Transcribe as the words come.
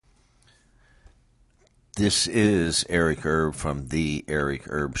This is Eric Erb from The Eric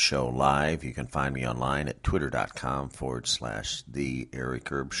Erb Show Live. You can find me online at twitter.com/The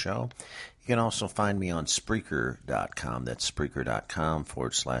Eric Erb Show. You can also find me on Spreaker.com. That's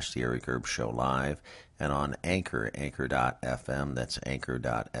Spreaker.com/The Eric Erb Show Live. And on Anchor.fm. That's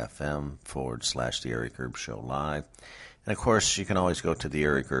Anchor.fm/The Eric Erb Show Live. And of course, you can always go to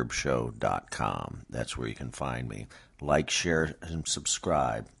TheEricErbShow.com. That's where you can find me. Like, share, and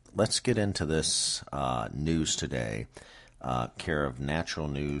subscribe. Let's get into this news today, care of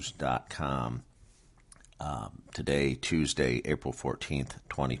naturalnews.com. Today, Tuesday, April 14th,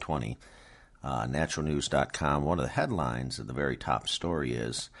 2020. Naturalnews.com, one of the headlines at the very top story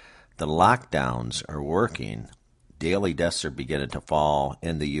is, the lockdowns are working. Daily deaths are beginning to fall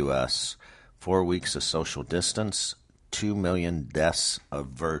in the U.S. 4 weeks of social distance, 2 million deaths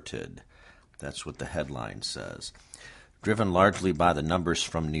averted. That's what the headline says. Driven largely by the numbers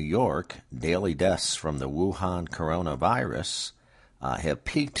from New York, daily deaths from the Wuhan coronavirus have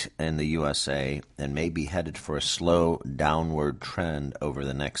peaked in the USA and may be headed for a slow downward trend over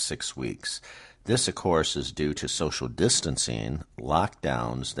the next 6 weeks. This, of course, is due to social distancing,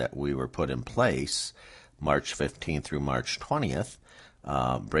 lockdowns that we were put in place March 15th through March 20th,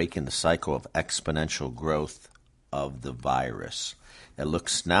 breaking the cycle of exponential growth of the virus. It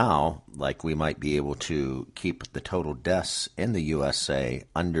looks now like we might be able to keep the total deaths in the USA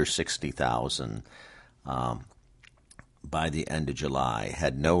under 60,000 by the end of July.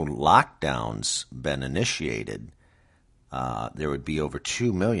 Had no lockdowns been initiated, there would be over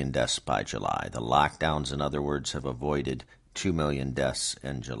 2 million deaths by July. The lockdowns, in other words, have avoided 2 million deaths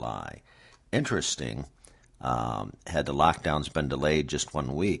in July. Interesting, had the lockdowns been delayed just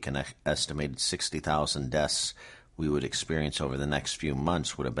 1 week, an estimated 60,000 deaths we would experience over the next few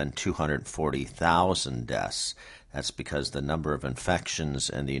months would have been 240,000 deaths. That's because the number of infections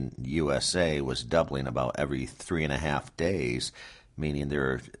in the USA was doubling about every 3.5 days, meaning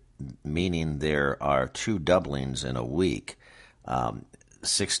there are 2 doublings in a week.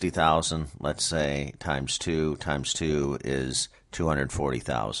 60,000, let's say, times 2 is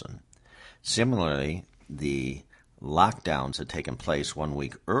 240,000. Similarly, the lockdowns had taken place 1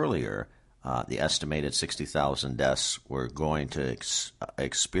 week earlier. The estimated 60,000 deaths we're going to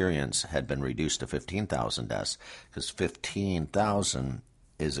experience had been reduced to 15,000 deaths, because 15,000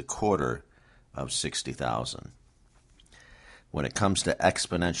 is a quarter of 60,000. When it comes to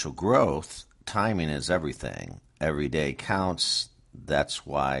exponential growth, timing is everything. Every day counts. That's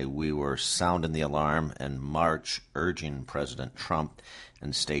why we were sounding the alarm in March, urging President Trump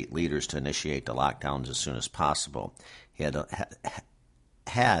and state leaders to initiate the lockdowns as soon as possible.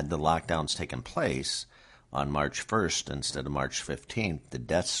 Had the lockdowns taken place on March 1st instead of March 15th, the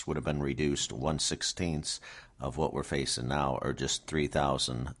deaths would have been reduced 1/16 of what we're facing now, or just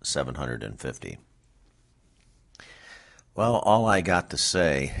 3,750. Well, all I got to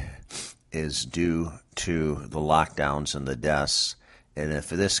say is due to the lockdowns and the deaths, and if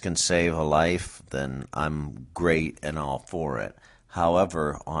this can save a life, then I'm great and all for it.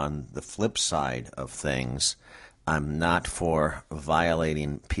 However, on the flip side of things, I'm not for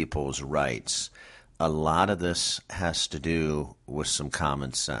violating people's rights. A lot of this has to do with some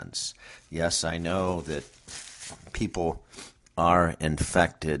common sense. Yes, I know that people are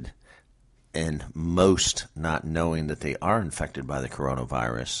infected, and most not knowing that they are infected by the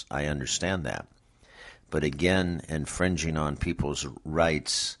coronavirus. I understand that. But again, infringing on people's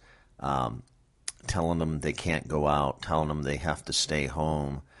rights, telling them they can't go out, telling them they have to stay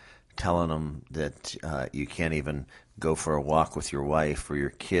home, telling them that you can't even go for a walk with your wife or your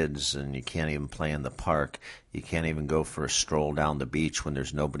kids, and you can't even play in the park. You can't even go for a stroll down the beach when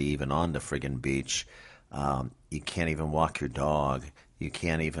there's nobody even on the friggin' beach. You can't even walk your dog. You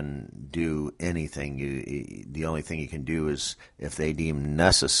can't even do anything. The only thing you can do is if they deem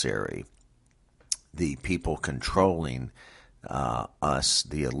necessary. The people controlling us,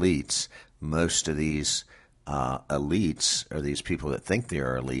 the elites, most of these elites, or these people that think they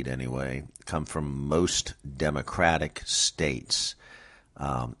are elite anyway, come from most democratic states.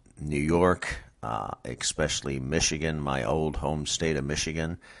 New York, especially Michigan, my old home state of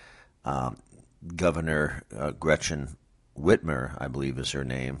Michigan. Governor Gretchen Whitmer, I believe is her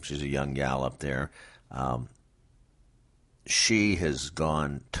name. She's a young gal up there. She has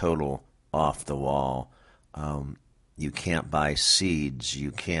gone total off the wall. You can't buy seeds.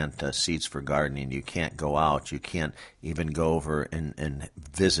 You can't seeds for gardening. You can't go out. You can't even go over and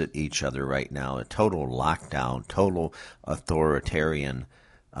visit each other right now. A total lockdown, total authoritarian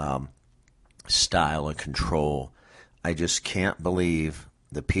style of control. I just can't believe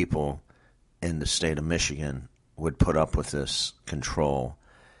the people in the state of Michigan would put up with this control.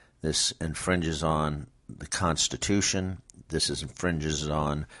 This infringes on the Constitution. This infringes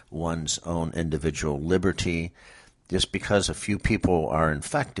on one's own individual liberty. Just because a few people are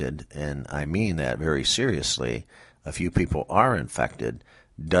infected, and I mean that very seriously, a few people are infected,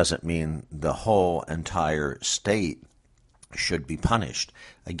 doesn't mean the whole entire state should be punished.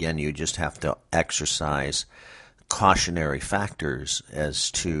 Again, you just have to exercise cautionary factors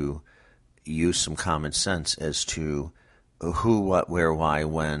as to use some common sense as to who, what, where, why,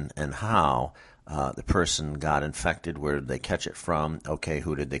 when, and how the person got infected, where did they catch it from, okay,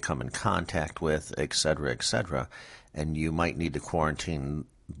 who did they come in contact with, et cetera, and you might need to quarantine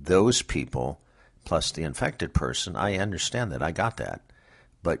those people plus the infected person. I understand that. I got that.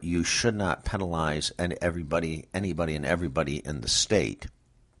 But you should not penalize anybody and everybody in the state.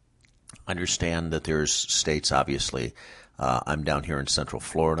 Understand that there's states, obviously. I'm down here in Central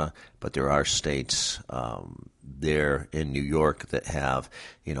Florida, but there are states there in New York that have,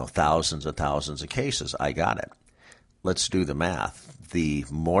 thousands of cases. I got it. Let's do the math. The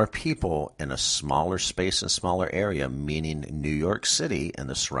more people in a smaller space and smaller area, meaning New York City and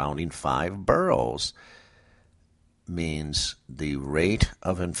the surrounding 5 boroughs, means the rate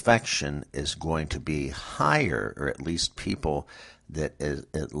of infection is going to be higher, or at least people that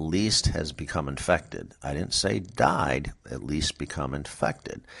at least has become infected. I didn't say died, at least become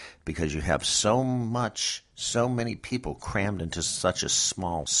infected, because you have so many people crammed into such a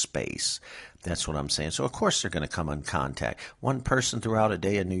small space. That's what I'm saying. So of course they're going to come in contact. One person throughout a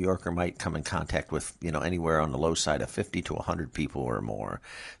day, a New Yorker might come in contact with, anywhere on the low side of 50 to 100 people or more.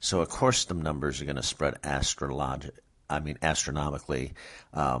 So of course the numbers are going to spread astronomically.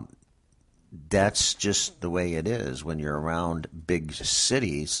 That's just the way it is when you're around big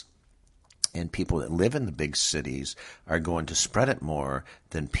cities, and people that live in the big cities are going to spread it more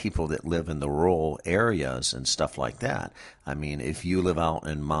than people that live in the rural areas and stuff like that. I mean, if you live out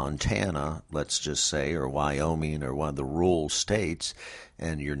in Montana, let's just say, or Wyoming, or one of the rural states,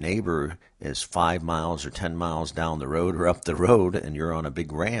 and your neighbor is 5 miles or 10 miles down the road or up the road, and you're on a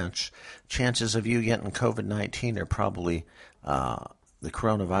big ranch, chances of you getting COVID-19 are probably, the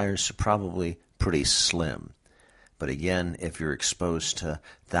coronavirus are probably pretty slim. But again, if you're exposed to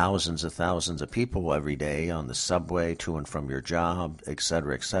thousands of people every day on the subway, to and from your job, et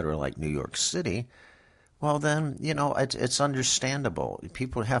cetera, like New York City, well then, it's understandable.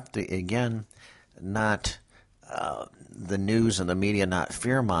 People have to, again, not the news and the media not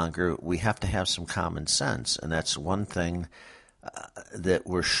fearmonger. We have to have some common sense. And that's one thing that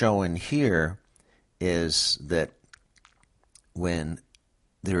we're showing here, is that when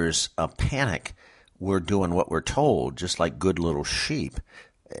there's a panic, we're doing what we're told, just like good little sheep.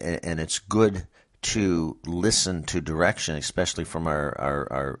 And it's good to listen to direction, especially from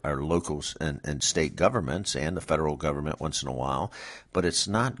our locals and state governments and the federal government once in a while. But it's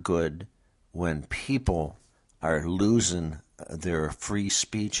not good when people are losing their free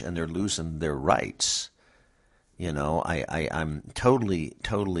speech and they're losing their rights. I'm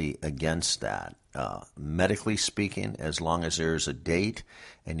totally against that. Medically speaking, as long as there's a date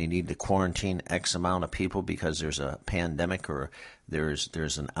and you need to quarantine X amount of people because there's a pandemic or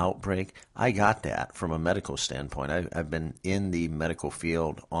there's an outbreak, I got that from a medical standpoint. I've been in the medical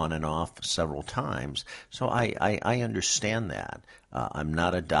field on and off several times, so I understand that. I'm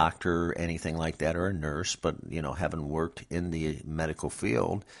not a doctor or anything like that, or a nurse, but having worked in the medical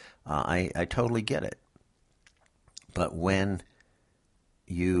field, I totally get it. But when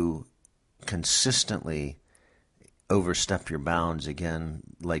you consistently overstep your bounds, again,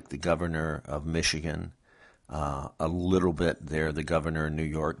 like the governor of Michigan, a little bit there, the governor in New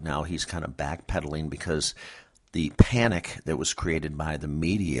York, now he's kind of backpedaling because the panic that was created by the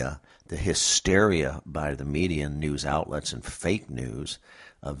media, the hysteria by the media and news outlets and fake news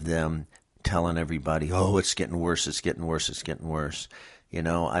of them telling everybody, oh, it's getting worse, it's getting worse, it's getting worse.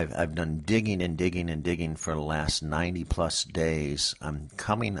 I've done digging for the last 90 plus days. I'm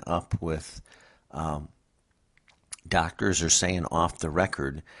coming up with doctors are saying off the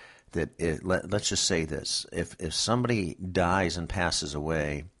record that let's just say this: if somebody dies and passes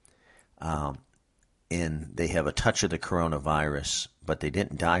away, and they have a touch of the coronavirus, but they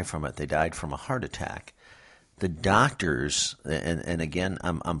didn't die from it, they died from a heart attack. The doctors, and again,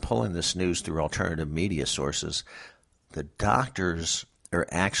 I'm pulling this news through alternative media sources. The doctors are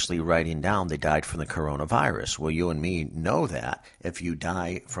actually writing down they died from the coronavirus. Well, you and me know that. If you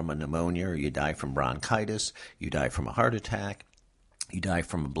die from a pneumonia, or you die from bronchitis, you die from a heart attack, you die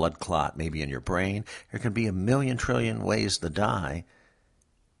from a blood clot maybe in your brain, there can be a million trillion ways to die.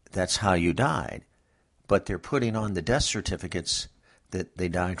 That's how you died. But they're putting on the death certificates that they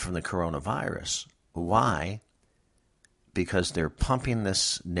died from the coronavirus. Why? because they're pumping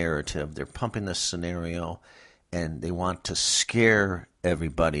this narrative, they're pumping this scenario, and they want to scare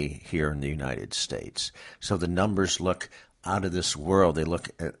everybody here in the United States. So the numbers look out of this world. They look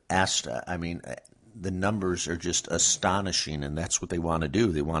the numbers are just astonishing, and that's what they want to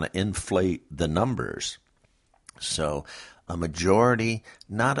do. They want to inflate the numbers. So a majority,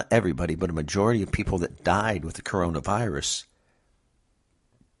 not everybody, but a majority of people that died with the coronavirus,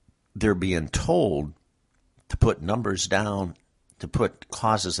 they're being told to put numbers down, to put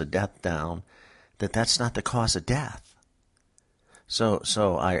causes of death down, that's not the cause of death. So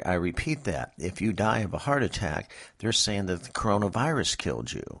I repeat that. If you die of a heart attack, they're saying that the coronavirus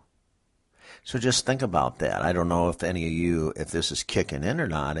killed you. So just think about that. I don't know if any of you, if this is kicking in or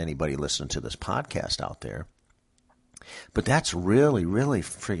not, anybody listening to this podcast out there. But that's really, really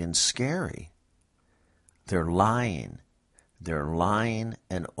friggin' scary. They're lying. They're lying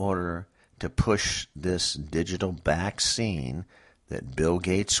in order to push this digital vaccine that Bill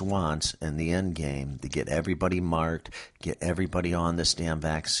Gates wants in the end game, to get everybody marked, get everybody on this damn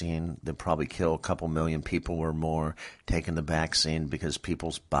vaccine. They'll probably kill a couple million people or more taking the vaccine because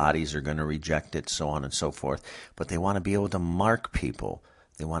people's bodies are going to reject it, so on and so forth. But they want to be able to mark people.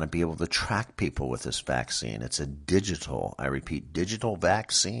 They want to be able to track people with this vaccine. It's a digital, I repeat, digital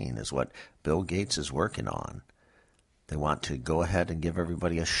vaccine is what Bill Gates is working on. They want to go ahead and give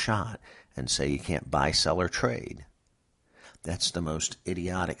everybody a shot and say you can't buy, sell, or trade. That's the most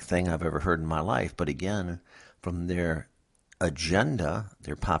idiotic thing I've ever heard in my life. But again, from their agenda,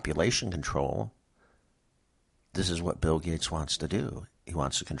 their population control, this is what Bill Gates wants to do. He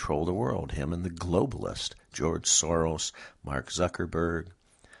wants to control the world, him and the globalist, George Soros, Mark Zuckerberg,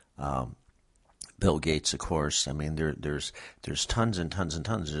 Bill Gates, of course. I mean, there's tons and tons and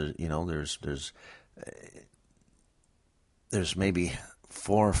tons. There's maybe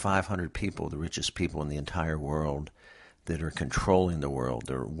 400 or 500 people, the richest people in the entire world, that are controlling the world.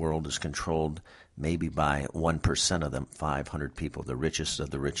 The world is controlled maybe by 1% of them, 500 people, the richest of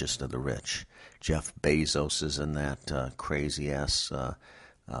the richest of the rich. Jeff Bezos is in that crazy ass.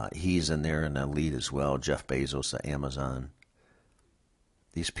 He's in there in the lead as well. Jeff Bezos of Amazon.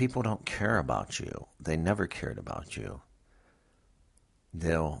 These people don't care about you. They never cared about you.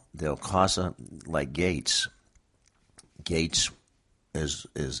 They'll cause like Gates. Gates is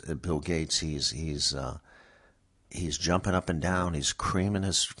Bill Gates. He's jumping up and down. He's creaming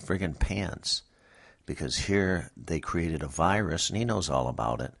his friggin' pants because here they created a virus, and he knows all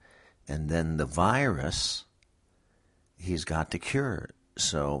about it. And then the virus, he's got to cure.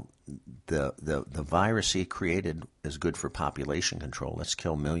 So the virus he created is good for population control. Let's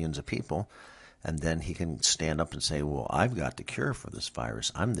kill millions of people. And then he can stand up and say, well, I've got the cure for this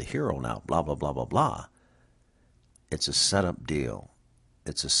virus. I'm the hero now, blah, blah, blah, blah, blah. It's a setup deal.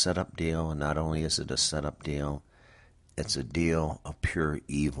 It's a setup deal, and not only is it a setup deal, it's a deal of pure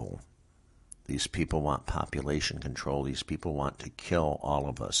evil. These people want population control. These people want to kill all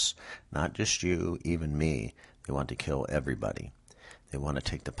of us. Not just you, even me. They want to kill everybody. They want to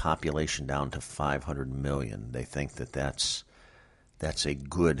take the population down to 500 million. They think that that's a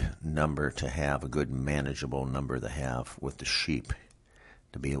good number to have, a good manageable number to have with the sheep,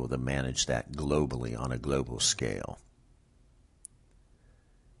 to be able to manage that globally on a global scale.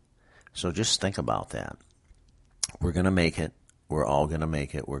 So just think about that. We're going to make it. We're all going to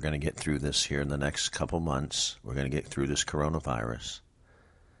make it. We're going to get through this here in the next couple months. We're going to get through this coronavirus.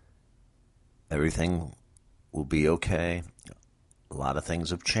 Everything will be okay. A lot of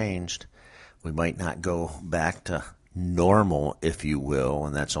things have changed. We might not go back to normal, if you will,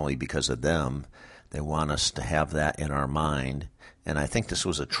 and that's only because of them. They want us to have that in our mind. And I think this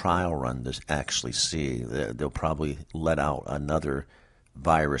was a trial run to actually see. They'll probably let out another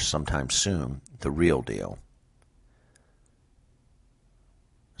virus sometime soon, the real deal.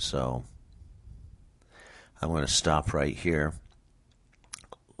 So I'm going to stop right here.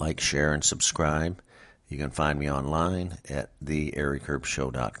 Like, share, and subscribe. You can find me online at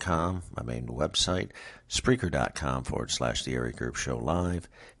theericerbshow.com, my main website, Spreaker.com/The Eric Erb Show Live.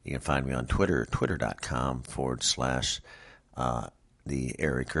 You can find me on Twitter, Twitter.com/The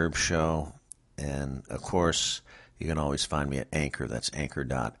Eric Erb Show. And, of course, you can always find me at Anchor. That's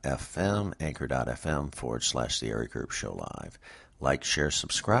Anchor.fm, Anchor.fm/The Eric Erb Show Live. Like, share,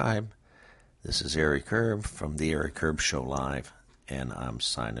 subscribe. This is Eric Erb from The Eric Erb Show Live, and I'm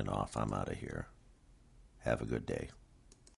signing off. I'm out of here. Have a good day.